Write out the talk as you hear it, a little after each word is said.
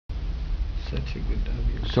such a good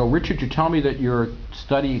W. So Richard, you tell me that you're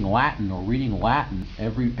studying Latin or reading Latin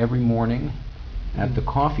every morning at the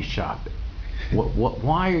coffee shop.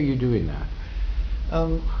 Why are you doing that?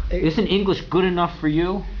 Isn't English good enough for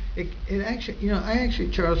you? It actually,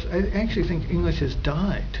 Charles, I actually think English has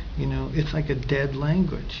died. It's like a dead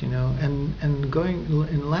language. And going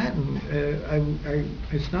in Latin,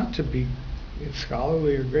 it's not to be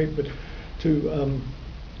scholarly or great, but to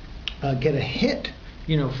get a hit.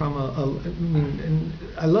 From and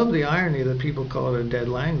I love the irony that people call it a dead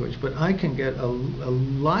language, but I can get a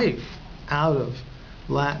life out of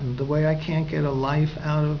Latin the way I can't get a life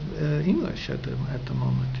out of English at the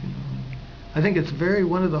moment. I think it's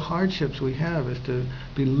one of the hardships we have is to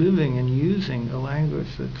be living and using a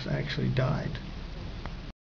language that's actually died.